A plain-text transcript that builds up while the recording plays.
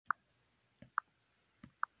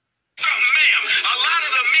A lot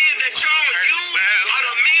of the men that y'all use are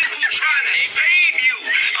the men who trying to save you.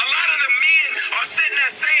 A lot of the men are sitting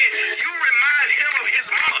there saying, you remind him of his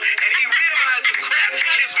mama, and he realized the crap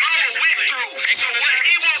his mama went through. So what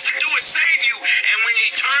he wants to do is save you. And when he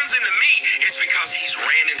turns into me, it's because he's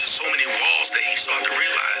ran into so many walls that he started to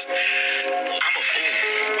realize, I'm a fool.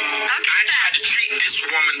 I tried to treat this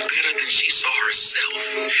woman better than she saw herself.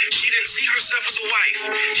 She didn't see herself as a wife.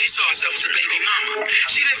 She saw herself as a baby mama.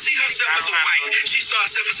 She didn't see herself as a wife. She saw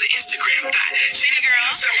herself as an Instagram thot. She didn't see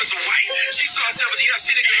herself as a wife. She saw herself as, yeah,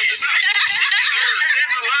 City Girls is out.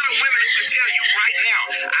 There's a lot of women who can tell you right now,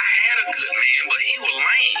 I had a good man, but he was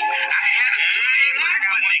lame. I had a good man, but he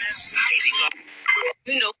wasn't exciting.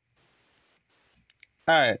 You know.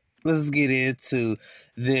 Alright, let's get into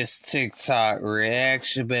this TikTok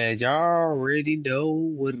reaction, man. Y'all already know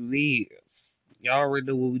what it is. Y'all already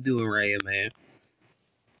know what we doing right here, man.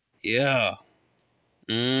 Yeah.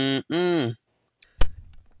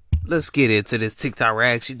 Let's get into this TikTok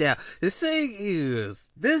reaction. Now, the thing is,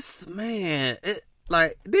 this man,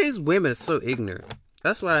 these women are so ignorant.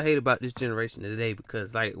 That's what I hate about this generation today,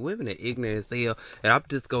 because, like, women are ignorant as hell, and I'm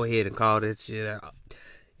just go ahead and call that shit out.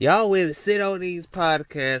 Y'all women sit on these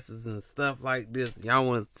podcasts and stuff like this. Y'all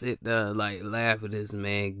want to sit there, like, laugh at this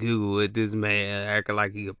man, Google at this man, acting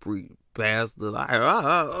like he a pastor, like,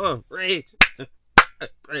 rich,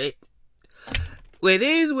 rich. When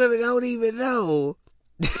these women don't even know,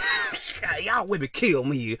 y'all women kill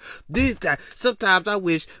me. Sometimes I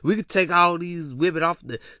wish we could take all these women off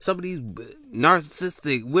some of these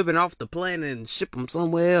narcissistic women off the planet and ship them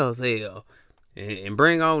somewhere else, hell, and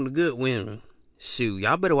bring on the good women. Shoot,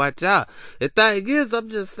 y'all better watch out. The thing is, I'm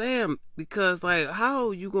just saying, because, like, how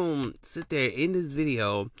you gonna sit there in this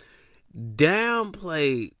video,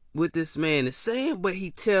 downplay what this man is saying, but he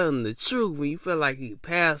telling the truth? When you feel like he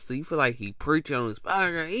pastor, you feel like he preaching on his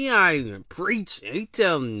podcast, he not even preaching, he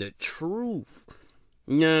telling the truth.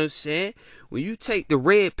 You know what I'm saying? When you take the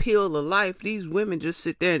red pill of life, these women just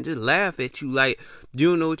sit there and just laugh at you like you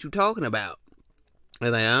don't know what you're talking about. They're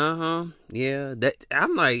like, yeah.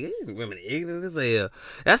 I'm like, these women are ignorant as hell.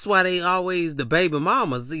 That's why they always the baby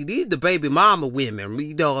mamas. See, these the baby mama women.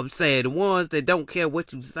 You know what I'm saying? The ones that don't care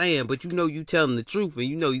what you saying, but you know you telling the truth, and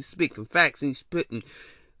you know you speaking facts, and you spitting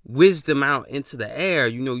wisdom out into the air.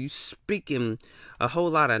 You know you speaking a whole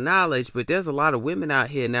lot of knowledge. But there's a lot of women out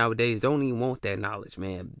here nowadays don't even want that knowledge,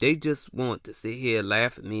 man. They just want to sit here,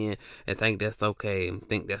 laugh at men, and think that's okay, and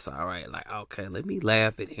think that's all right. Like, okay, let me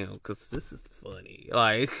laugh at him because this is funny.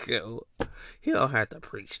 Like, he don't have to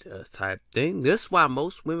preach to us type thing. That's why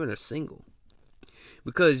most women are single,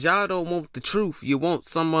 because y'all don't want the truth. You want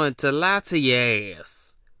someone to lie to your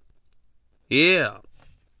ass. Yeah,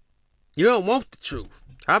 you don't want the truth.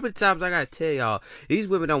 How many times I gotta tell y'all, these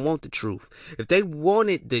women don't want the truth. If they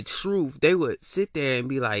wanted the truth, they would sit there and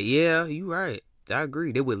be like, yeah, you right, I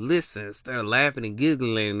agree. They would listen instead of laughing and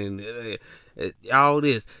giggling and all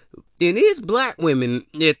this. And it's black women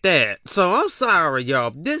at that. So I'm sorry,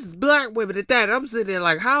 y'all. This is black women at that. I'm sitting there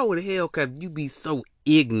like, how the hell can you be so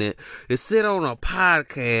ignorant to sit on a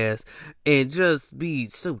podcast and just be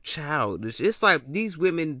so childish? It's like these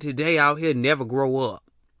women today out here never grow up.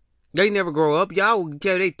 They never grow up. Y'all don't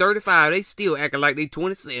care, they 35, they still acting like they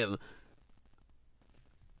 27.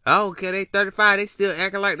 I don't care, they 35, they still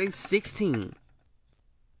acting like they 16.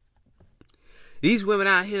 These women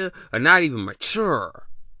out here are not even mature.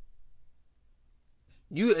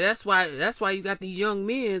 That's why you got these young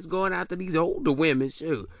men going after these older women,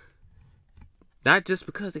 shoot. Not just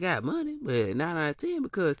because they got money, but 9 out of 10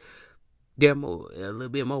 because they're a little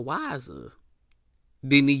bit more wiser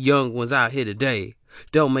than these young ones out here today.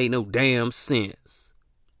 Don't make no damn sense.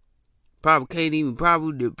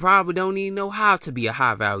 Probably don't even know how to be a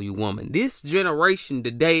high value woman. This generation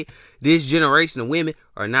today, this generation of women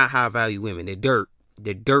are not high value women. They're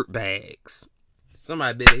dirt bags.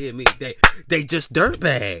 Somebody better hear me today. They just dirt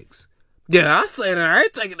bags. Yeah, I said it. I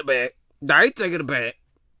ain't taking it back.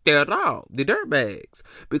 They're all the dirt bags,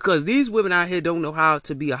 because these women out here don't know how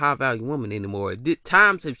to be a high value woman anymore.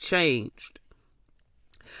 Times have changed.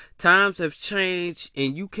 Times have changed,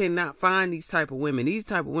 and you cannot find these type of women. These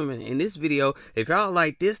type of women in this video, if y'all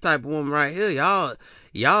like this type of woman right here, y'all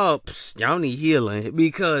need healing,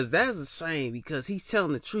 because that's a shame, because he's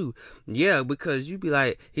telling the truth. Yeah, because you be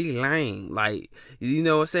like, he lame. Like, you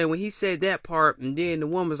know what I'm saying? When he said that part, and then the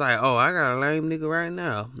woman's like, oh, I got a lame nigga right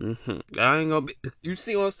now. I ain't gonna be, you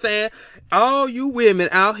see what I'm saying? All you women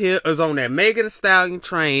out here is on that Megan Thee Stallion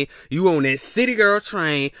train. You on that City Girl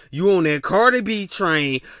train. You on that Cardi B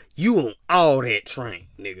train. You on all that train,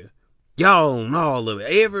 nigga. Y'all on all of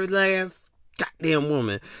it. Every last goddamn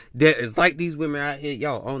woman that is like these women out here,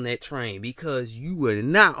 y'all on that train because you were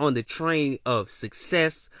not on the train of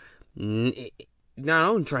success. Not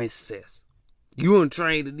on the train of success. You on the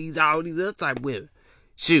train to all these other type of women.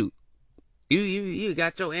 Shoot. You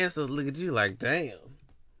got your answers. Look at you like, damn.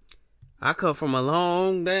 I come from a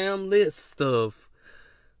long damn list of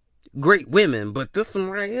great women, but this one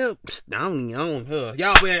right here, I don't own her.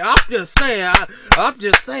 Y'all, man, I'm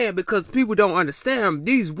just saying because people don't understand.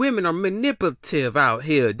 These women are manipulative out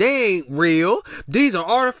here. They ain't real. These are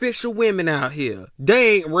artificial women out here.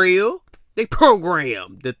 They ain't real. They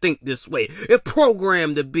programmed to think this way. They're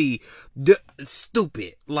programmed to be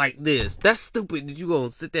stupid like this. That's stupid that you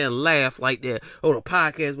gonna sit there and laugh like that on a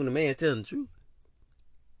podcast when the man telling the truth.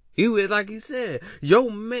 He was, like he said, yo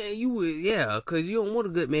man, you would, yeah, because you don't want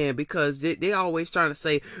a good man because they always trying to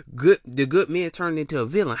say the good man turned into a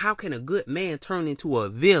villain. How can a good man turn into a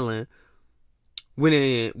villain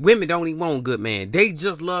when women don't even want a good man? They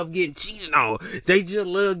just love getting cheated on. They just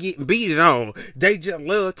love getting beaten on. They just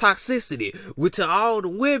love toxicity. Which to all the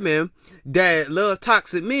women that love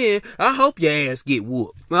toxic men, I hope your ass get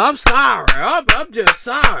whooped. I'm sorry. I'm just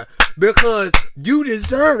sorry. Because you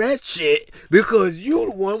deserve that shit. Because you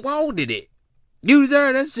the one wanted it. You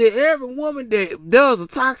deserve that shit. Every woman that does a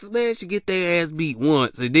toxic man should get their ass beat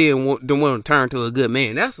once and then want to turn to a good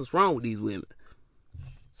man. That's what's wrong with these women.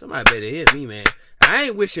 Somebody better hit me, man. I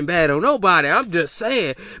ain't wishing bad on nobody. I'm just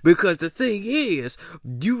saying, because the thing is,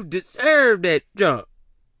 you deserve that junk.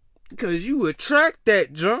 Because you attract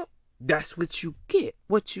that junk. That's what you get.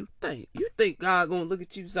 What you think. You think God gonna look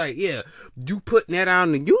at you and say, yeah, you putting that out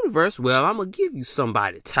in the universe? Well, I'm gonna give you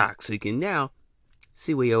somebody toxic. And now,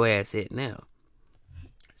 see where your ass at now.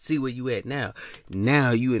 See where you at now. Now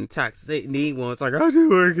you in the toxic. Need one. It's like, I just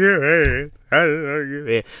want to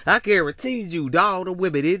get ass. I guarantee you, all the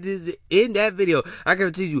women, it is in that video, I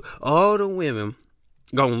guarantee you, all the women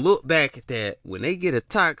gonna look back at that when they get a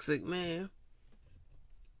toxic man.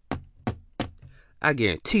 I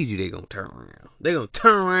guarantee you they gonna turn around. They gonna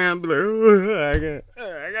turn around and be like, oh,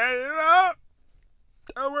 I got it up.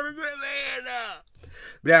 I want to get laid up.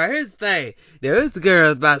 Now, here's the thing. Now, this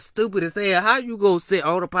girl's about stupid as hell. How you gonna sit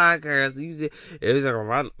on the podcast and you say, it was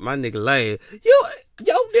like, my nigga lame.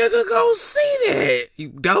 Yo nigga gonna see that. You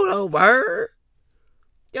don't know her.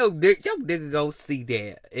 Yo nigga gonna see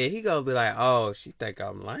that. And he gonna be like, oh, she think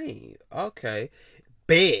I'm lame. Okay.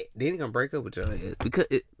 Bet. Then he gonna break up with your ass. Because,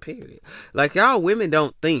 period. Like, y'all women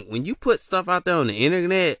don't think. When you put stuff out there on the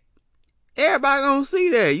internet, everybody gonna see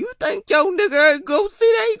that. You think your nigga ain't gonna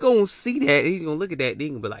see that? He gonna see that. He's gonna look at that. Then he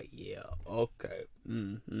gonna be like, yeah, okay.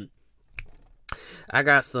 I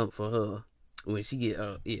got something for her when she get,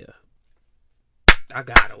 yeah. I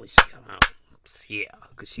got her when she come out. Yeah,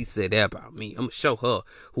 because she said that about me. I'm gonna show her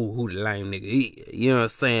who the lame nigga is. You know what I'm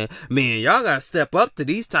saying? Man, y'all gotta step up to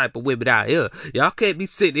these type of women out here. Y'all can't be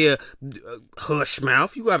sitting there hush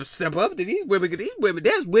mouth. You gotta step up to these women. Because these women,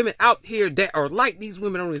 there's women out here that are like these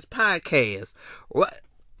women on this podcast. What?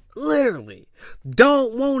 Literally.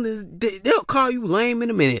 Don't want to. They'll call you lame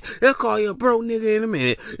in a minute. They'll call you a broke nigga in a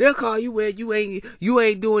minute. They'll call you where you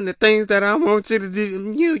ain't doing the things that I want you to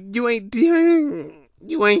do. You ain't doing.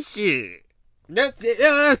 You ain't shit. They'll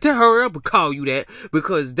hurry up and call you that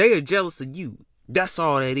because they are jealous of you. That's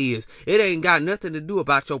all that is. It ain't got nothing to do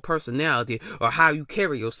about your personality or how you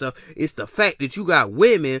carry yourself. It's the fact that you got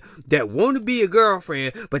women that want to be a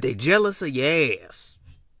girlfriend, but they jealous of your ass.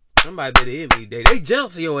 Somebody better hit me. They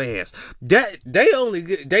jealous of your ass. They only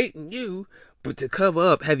dating you, but to cover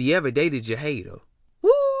up, have you ever dated your hater?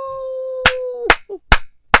 Woo!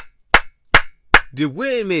 The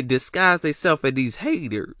women disguise themselves as these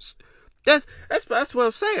haters. That's what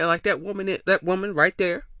I'm saying. Like that woman right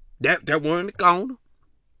there. That woman in the corner.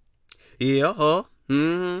 Yeah, her.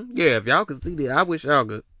 Yeah, if y'all could see that, I wish y'all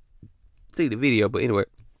could see the video. But anyway,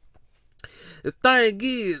 the thing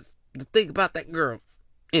is, to think about that girl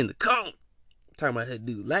in the corner. Talking about her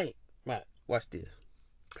dude lame. Right, watch this.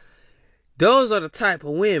 Those are the type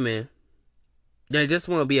of women that just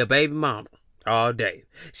want to be a baby mama all day.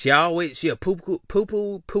 She a poo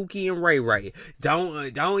Pookie and Ray Ray. Don't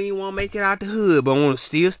even want to make it out the hood, but want to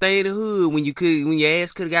still stay in the hood when your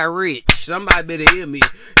ass could have got rich. Somebody better hear me.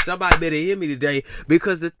 Somebody better hear me today,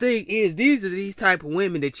 because the thing is, these are these type of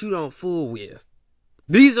women that you don't fool with.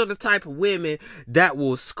 These are the type of women that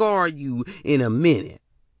will scar you in a minute.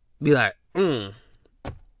 Be like,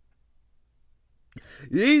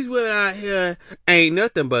 These women out here ain't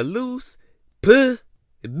nothing but loose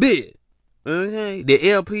bit. Okay, the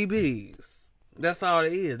LPBs. That's all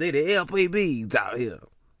it is. They the LPBs out here.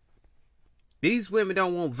 These women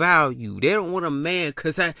don't want value. They don't want a man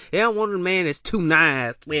because they don't want a man that's too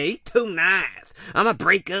nice. Well, he too nice. I'm going to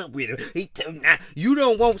break up with him. He too nice. You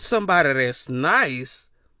don't want somebody that's nice.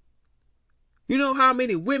 You know how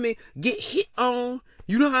many women get hit on?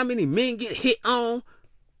 You know how many men get hit on?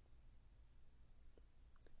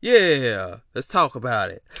 Yeah, let's talk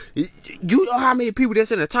about it. You know how many people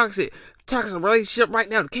that's in a toxic relationship right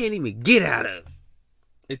now that can't even get out of it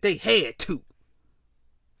if they had to.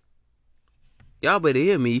 Y'all better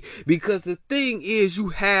hear me, because the thing is, you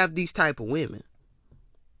have these type of women.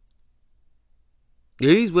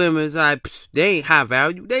 These women is like, they ain't high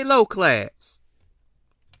value. They low class.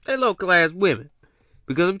 They low class women.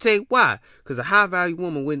 Because let me tell you why. Because a high value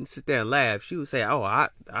woman wouldn't sit there and laugh. She would say, oh, I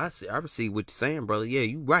see what you're saying, brother. Yeah,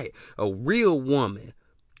 you right. A real woman.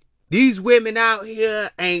 These women out here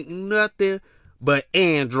ain't nothing but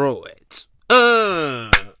androids.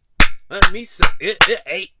 Let me say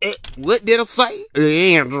what did I say?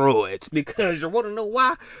 The androids. Because you want to know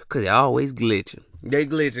why? Because they're always glitching. They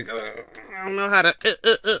glitching. I don't know how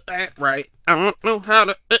to act right. I don't know how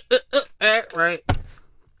to act right.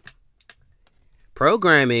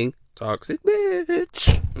 Programming. Toxic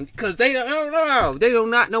bitch. Because they don't know. They do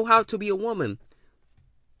not know how to be a woman.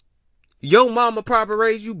 Your mama probably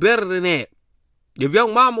raised you better than that. If your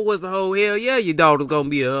mama was a hoe, hell yeah, your daughter's gonna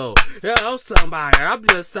be a hoe. Yeah, somebody. I'm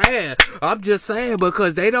just saying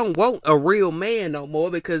because they don't want a real man no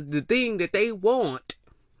more, because the thing that they want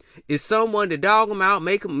is someone to dog them out,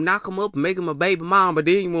 make them, knock them up, make them a baby mom, but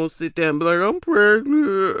then you won't sit there and be like, I'm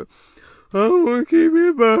pregnant. I don't want to keep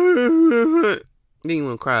it by. Then you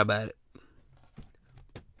want to cry about it.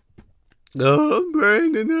 Oh, I'm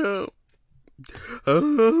pregnant now. I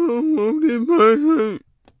don't want it, my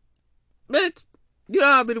bitch. You know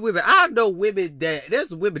how many women? I know women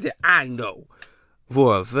there's women that I know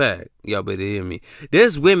for a fact. Y'all better hear me.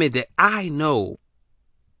 There's women that I know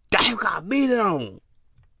that got beat on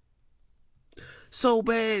so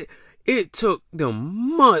bad it took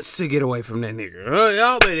them months to get away from that nigga.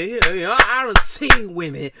 Y'all better hear me. I done seen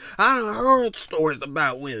women. I done heard stories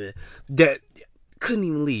about women that couldn't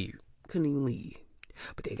even leave.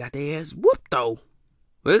 But they got their ass whooped though.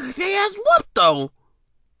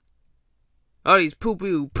 All these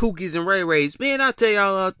poo-poo, Pookies and Ray Rays. Man, I tell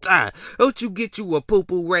y'all all the time. Don't you get you a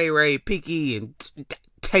poo-poo, Ray Ray, Picky, and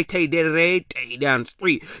Tay-Tay down the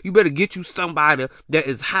street. You better get you somebody that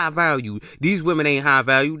is high value. These women ain't high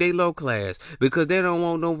value. They low class. Because they don't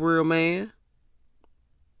want no real man.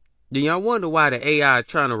 Then y'all wonder why the AI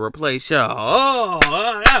trying to replace y'all.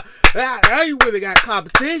 Now you women got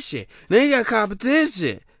competition. Now you got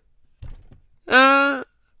competition.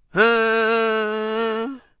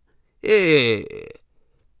 Yeah.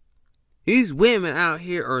 These women out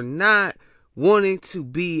here are not wanting to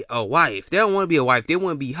be a wife. They don't want to be a wife. They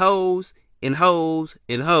want to be hoes and hoes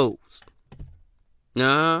and hoes.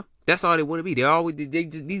 That's all they want to be.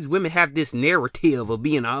 These women have this narrative of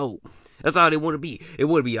being a hoe. That's all they want to be. They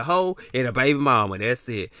want to be a hoe and a baby mama. That's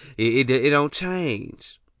it. It don't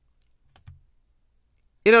change.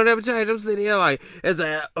 It don't ever change. I'm sitting here like, as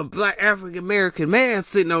a black African American man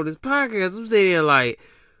sitting on this podcast, I'm sitting here like,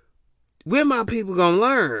 when my people gonna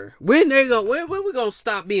learn? When we gonna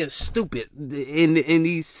stop being stupid in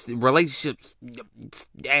these relationships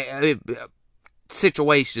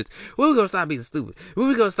situations? When we gonna stop being stupid? When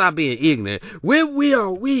we gonna stop being ignorant? When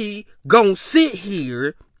we gonna sit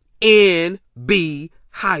here and be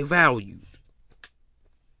high valued?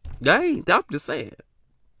 I'm just saying.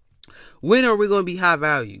 When are we gonna be high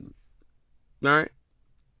valued? Alright?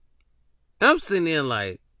 I'm sitting there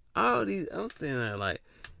like,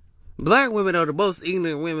 black women are the most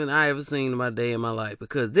ignorant women I ever seen in my day in my life,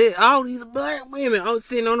 because all these black women, I'm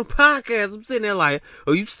sitting on the podcast, I'm sitting there like,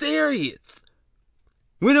 are you serious?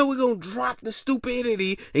 When are we going to drop the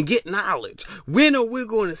stupidity and get knowledge? When are we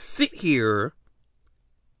going to sit here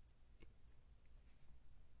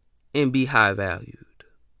and be high valued?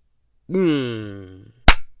 When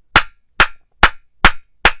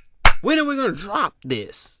are we going to drop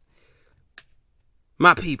this?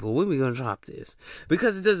 My people, when are we going to drop this?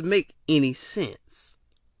 Because it doesn't make any sense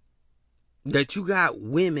that you got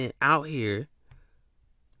women out here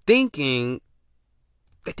thinking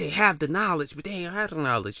that they have the knowledge, but they ain't have the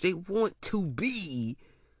knowledge. They want to be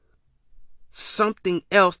something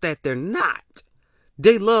else that they're not.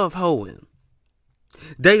 They love hoeing.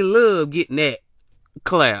 They love getting that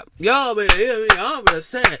clap. Y'all better hear me. I'm just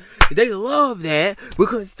saying. They love that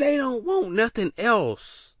because they don't want nothing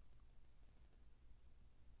else.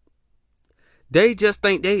 They just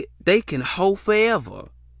think they can hoe forever.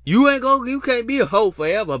 You can't be a hoe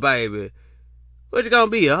forever, baby. What you gonna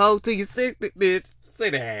be, a hoe till you 60, bitch?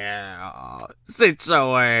 Sit down. Sit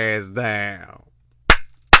your ass down.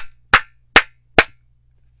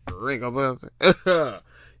 Wrinkle pussy.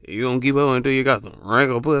 You don't keep on until you got some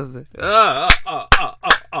wrinkle pussy.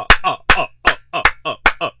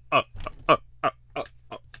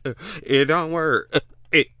 It don't work.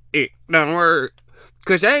 It don't work.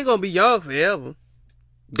 Cause you ain't gonna be young forever.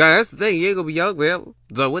 That's the thing, you ain't gonna be young forever.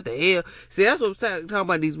 So what the hell? See, that's what I'm talking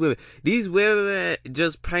about these women. These women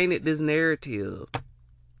just painted this narrative.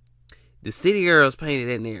 The city girls painted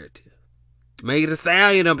that narrative. Megan Thee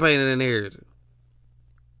Stallion done painted a narrative.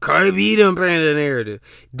 Cardi B done painted a narrative.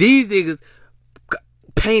 These niggas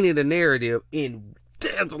painted a narrative, and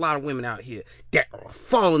there's a lot of women out here that are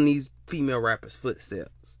following these female rappers'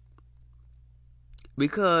 footsteps.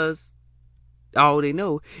 Because all they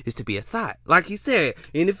know is to be a thought. Like he said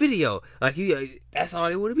in the video. That's all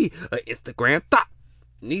they want to be. Instagram thought.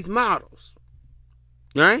 And these models.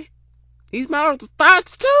 Right? These models are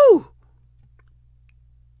thoughts too.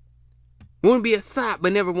 Want to be a thought,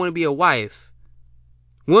 but never want to be a wife.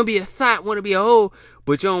 Want to be a thought, want to be a hoe,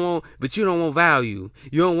 but you don't want value.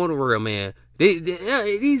 You don't want a real man.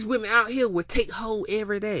 These women out here would take hoe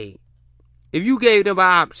every day. If you gave them an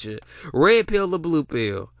option, red pill or blue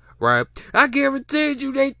pill, right? I guarantee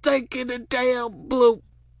you they taking the damn blue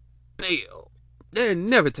pill. They're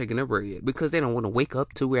never taking a red because they don't want to wake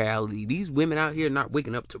up to reality. These women out here not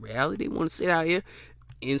waking up to reality. They want to sit out here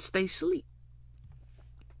and stay asleep.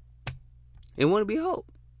 And want to be a hoe.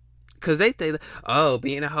 Because they think, oh,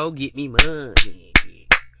 being a hoe get me money.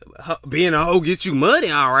 Being a hoe get you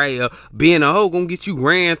money, all right. Being a hoe gonna get you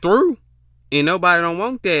ran through. And nobody don't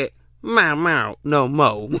want that. Mouth, no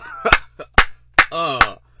more.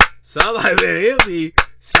 Somebody better hear me.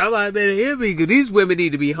 Somebody better hear me, because these women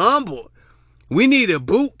need to be humbled. We need a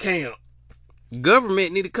boot camp.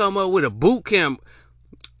 Government need to come up with a boot camp,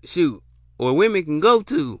 shoot, where women can go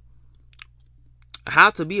to.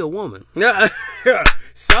 How to be a woman.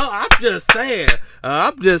 So I'm just saying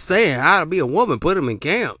how to be a woman. Put them in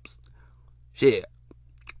camps. Shit.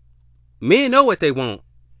 Men know what they want.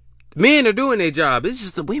 Men are doing their job. It's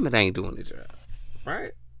just the women ain't doing their job.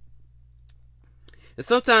 Right? And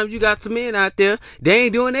sometimes you got some men out there, they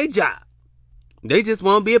ain't doing their job. They just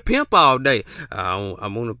want to be a pimp all day. I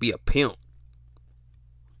want to be a pimp.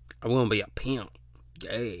 I want to be a pimp.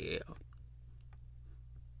 Yeah.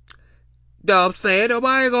 No, I'm saying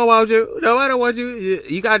nobody gonna want you. Nobody want you.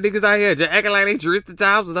 You got niggas out here just acting like they Tristan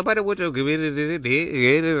Thompson. Nobody want you.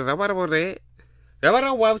 Nobody want that. Nobody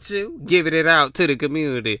don't want you giving it out to the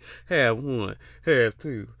community. Have one, have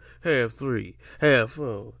two, have three, have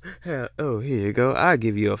four. Oh, here you go. I'll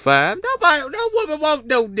give you a 5. No woman want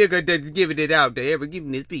no nigga that's giving it out to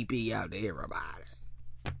giving this PP out to everybody.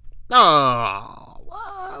 Oh,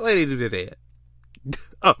 why they do that?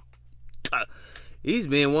 These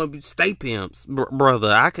men want to be stay pimps,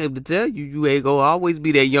 brother. I came to tell you, you ain't gonna always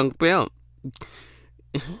be that young pimp.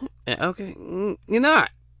 Okay, you're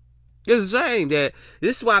not. It's a shame that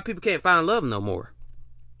this is why people can't find love no more.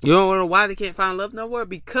 You don't know why they can't find love no more?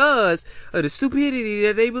 Because of the stupidity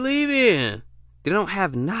that they believe in. They don't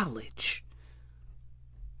have knowledge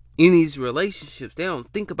in these relationships. They don't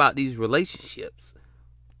think about these relationships.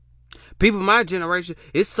 People my generation,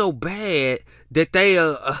 it's so bad that they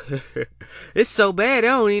it's so bad they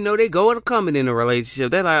don't even know they going or coming in a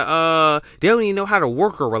relationship. They're like, they don't even know how to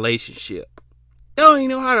work a relationship. They don't even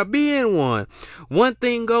know how to be in one. One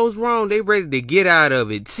thing goes wrong, they ready to get out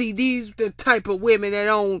of it. See, these the type of women that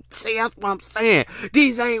don't see. That's what I'm saying.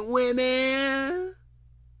 These ain't women.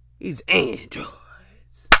 These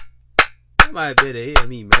androids. Somebody better hear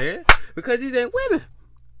me, man, because these ain't women.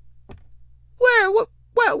 What?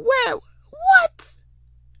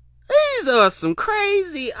 These are some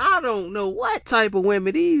crazy, I don't know what type of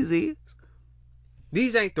women these is.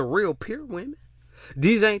 These ain't the real pure women.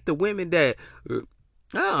 These ain't the women that,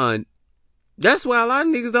 that's why a lot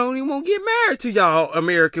of niggas don't even want to get married to y'all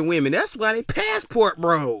American women. That's why they passport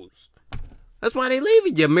bros. That's why they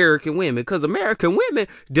leaving you American women, because American women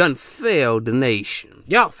done failed the nation.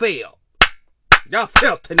 Y'all failed. Y'all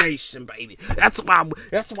failed the nation, baby. That's why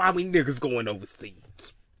we niggas going overseas.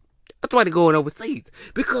 That's why they going overseas.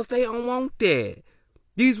 Because they don't want that.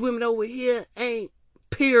 These women over here ain't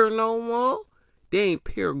pure no more. They ain't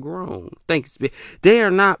pure grown. Thanks. They are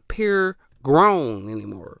not pure grown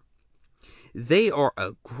anymore. They are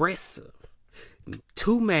aggressive.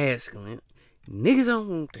 Too masculine. Niggas don't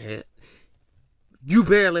want that. You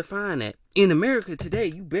barely find that. In America today,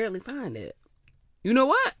 you barely find that. You know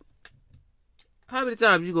what? How many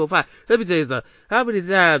times you gonna find? Let me tell you something. How many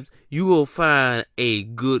times you will find a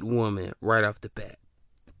good woman right off the bat?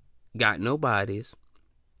 Got no bodies.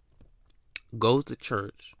 goes to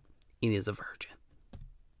church, and is a virgin.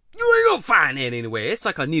 You ain't gonna find that anywhere. It's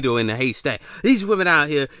like a needle in a haystack. These women out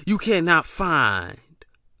here, you cannot find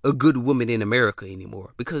a good woman in America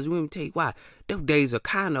anymore. Because let me tell you why. Those days are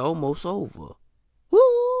kind of almost over. Woo!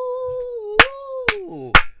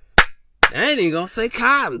 I ain't even gonna say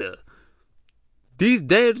kinda. These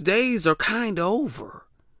days are kind of over.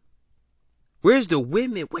 Where's the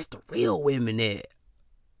women? Where's the real women at?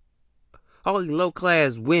 All these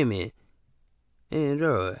low-class women and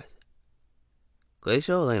drugs. Cause they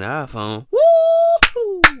sure ain't an iPhone.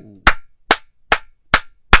 Woo!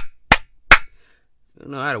 You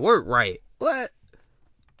know how to work right. What?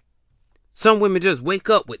 Some women just wake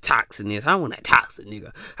up with toxicness. I want a toxic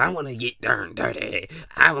nigga. I want to get darn dirty.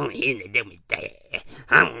 I want him to do me that.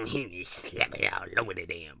 I want him to slap me all over the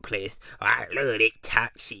damn place. Oh, I love that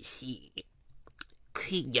toxic shit.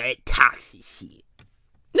 Keep that toxic shit.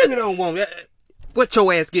 Nigga don't want that. What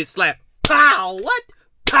your ass get slapped? Pow! What?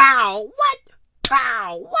 Pow! What?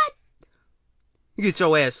 Pow! What? You get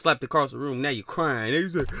your ass slapped across the room. Now you crying. And you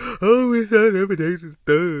say, I wish I never dated a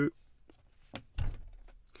thug.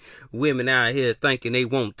 Women out here thinking they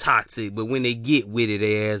want toxic, but when they get with it,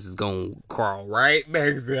 their ass is gonna crawl right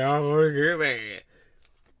back and say, I don't want to get mad.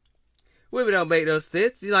 Women don't make no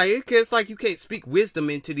sense. It's like you can't speak wisdom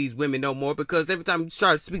into these women no more, because every time you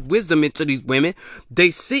try to speak wisdom into these women, they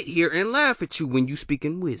sit here and laugh at you when you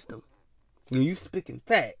speaking wisdom. When you speaking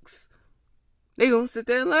facts, they gonna sit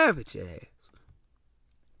there and laugh at your ass.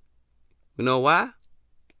 You know why?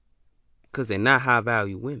 Because they're not high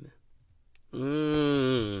value women.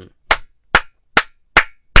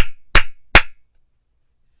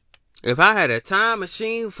 If I had a time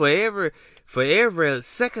machine for every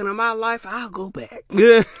second of my life, I'll go back.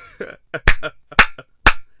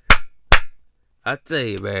 I tell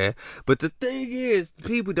you, man. But the thing is,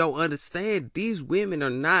 people don't understand. These women are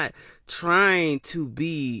not trying to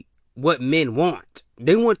be what men want.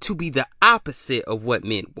 They want to be the opposite of what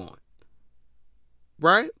men want.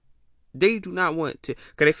 Right? They do not want to,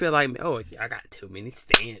 because they feel like, oh, I got too many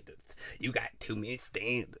standards. You got too many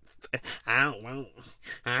standards. I don't want,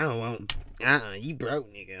 you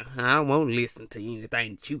broke, nigga. I don't want to listen to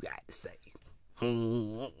anything that you got to say.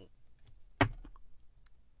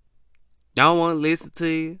 Don't want to listen to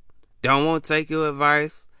you. Don't want to take your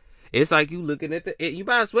advice. It's like you looking at you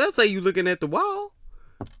might as well say you looking at the wall.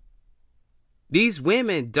 These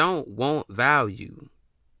women don't want value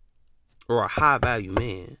or a high value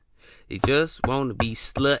man. They just want to be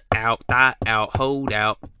slut out, thought out, hold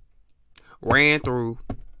out, ran through,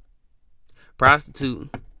 prostituting.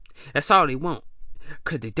 That's all they want.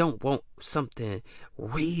 Because they don't want something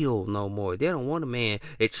real no more. They don't want a man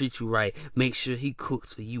that treats you right, make sure he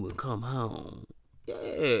cooks for you and come home.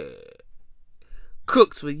 Yeah.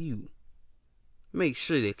 Cooks for you. Make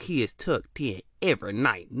sure the kids tucked in every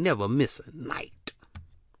night. Never miss a night.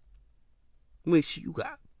 Make sure you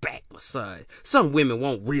got back massage. Some women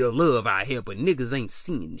want real love out here, but niggas ain't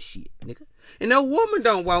seeing shit, nigga. And no woman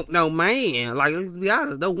don't want no man. Like, let's be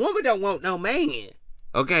honest, no woman don't want no man.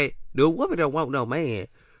 Okay? No woman don't want no man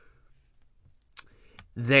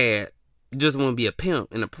that just want to be a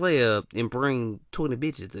pimp and a player and bring 20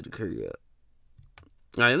 bitches to the crib.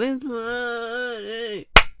 Like, let's party.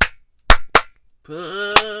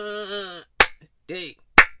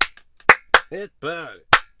 Let's party.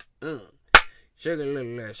 Sugar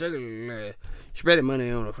little, spread that money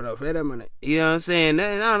on the floor, spread that money. You know what I'm saying?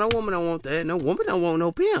 No woman don't want that. No woman don't want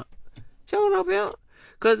no pimp. She don't want no pimp.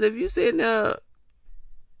 Because if you sitting there,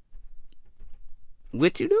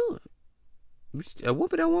 what you doing? A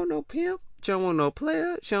woman don't want no pimp. She don't want no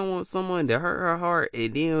player. She don't want someone to hurt her heart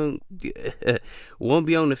and then won't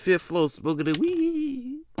be on the 5th floor smoking the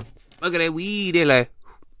weed. Look at that weed. They're like,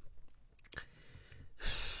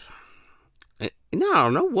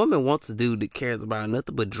 no woman wants a dude that cares about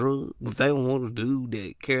nothing but drugs. They don't want a dude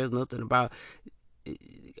that cares nothing about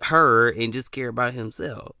her and just care about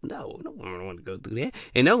himself. No woman don't want to go through that.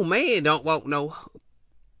 And no man don't want no.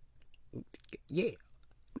 Yeah,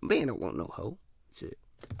 man don't want no hoe. Shit.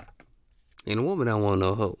 And a woman don't want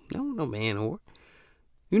no hoe. No man or.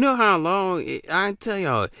 You know how long, I tell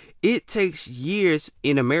y'all, it takes years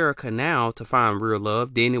in America now to find real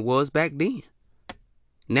love than it was back then.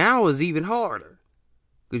 Now it's even harder.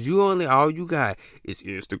 Because all you got is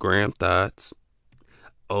Instagram thoughts,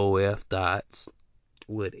 OF thoughts,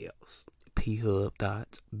 what else? P-Hub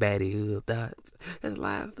thoughts, Batty Hub thoughts. There's a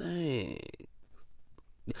lot of things.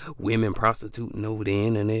 Women prostituting over the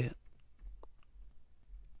internet.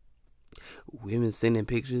 Women sending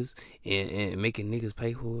pictures and making niggas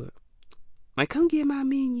pay for it. Like, come get my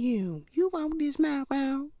menu. You want this mau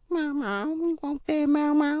mau? Mau mau. You want that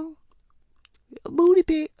mau mau? A booty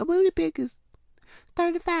pic is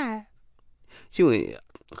 35. She went,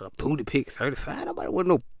 a booty pic 35? Nobody want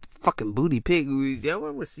no fucking booty pic. I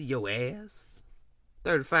want to see your ass.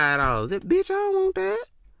 $35. That bitch, I don't want that.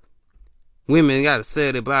 Women gotta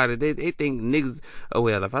sell their body. They think niggas, oh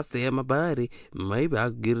well, if I sell my body, maybe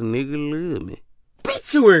I'll get a nigga to love me.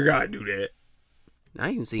 Bitch, you ain't gotta do that.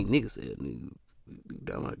 I even seen niggas sell niggas.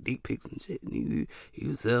 Talking about dick pics and shit. And he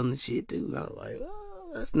was selling the shit too. I was like,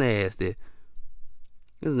 oh, that's nasty.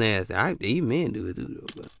 It's nasty. Even men do it too though,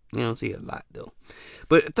 but you don't see it a lot though.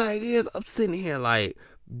 But the thing is, I'm sitting here like,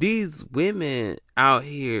 these women out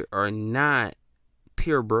here are not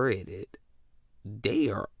purebreded. They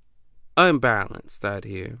are unbalanced out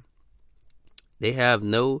here. They're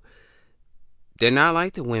not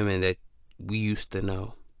like the women that we used to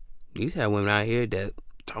know. You used to have women out here that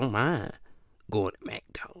don't mind going to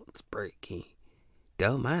McDonald's, Burger King.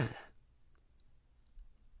 Don't mind.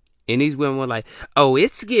 And these women were like, oh,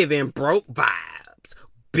 it's giving broke vibes.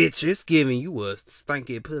 Bitch, it's giving you a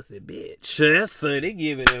stinky pussy, bitch. That's what they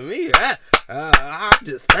giving to me. I'm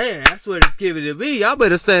just saying, that's what it's giving to me. Y'all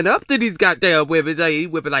better stand up to these goddamn women. He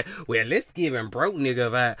whipping like, well, it's giving broke nigga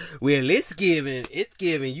vibe. Well, it's giving,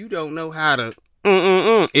 you don't know how to,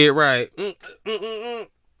 it right.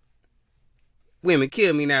 Women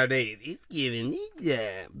kill me nowadays. It's giving me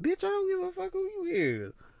that. Bitch, I don't give a fuck who you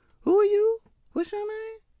is. Who are you? What's your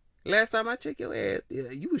name? Last time I checked your ass,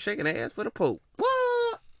 you was shaking ass for the Pope.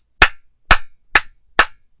 What?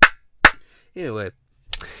 Anyway,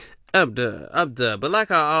 I'm done. But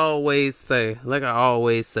like I always say,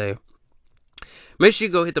 make sure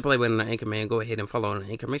you go hit the play button on Anchor, man. Go ahead and follow on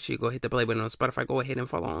Anchor. Make sure you go hit the play button on Spotify. Go ahead and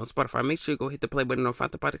follow on Spotify. Make sure you go hit the play button on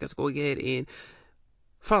Fountain Podcast. Go ahead and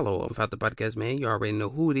follow on Fountain Podcast, man. You already know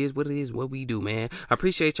who it is, what we do, man. I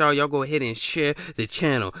appreciate y'all. Y'all go ahead and share the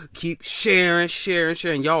channel. Keep sharing.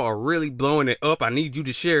 Y'all are really blowing it up. I need you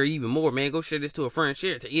to share even more, man. Go share this to a friend.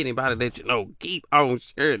 Share it to anybody that you know. Keep on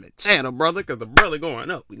sharing the channel, brother, because the brother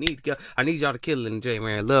going up. I need y'all to kill it in the J,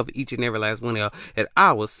 man. Love each and every last one of y'all. And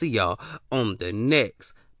I will see y'all on the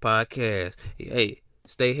next podcast. Hey,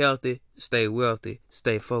 stay healthy, stay wealthy,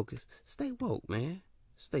 stay focused, stay woke, man.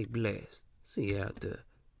 Stay blessed. See you out there.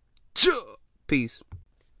 Peace.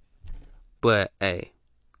 But hey,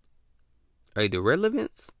 the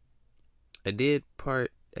relevance, I think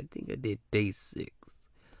I did day 6.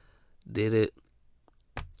 Did it.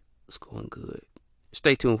 It's going good.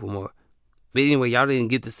 Stay tuned for more. But anyway, y'all didn't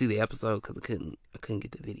get to see the episode because I couldn't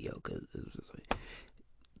get the video because it was just like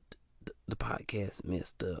the podcast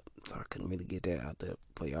messed up, so I couldn't really get that out there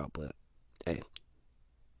for y'all. But hey.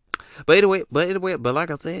 But anyway,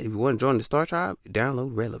 like I said, if you want to join the Star Tribe,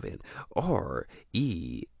 download Relevant.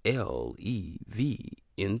 RELEVNT.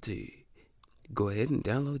 Go ahead and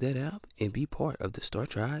download that app and be part of the Star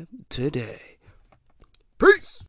Tribe today. Peace!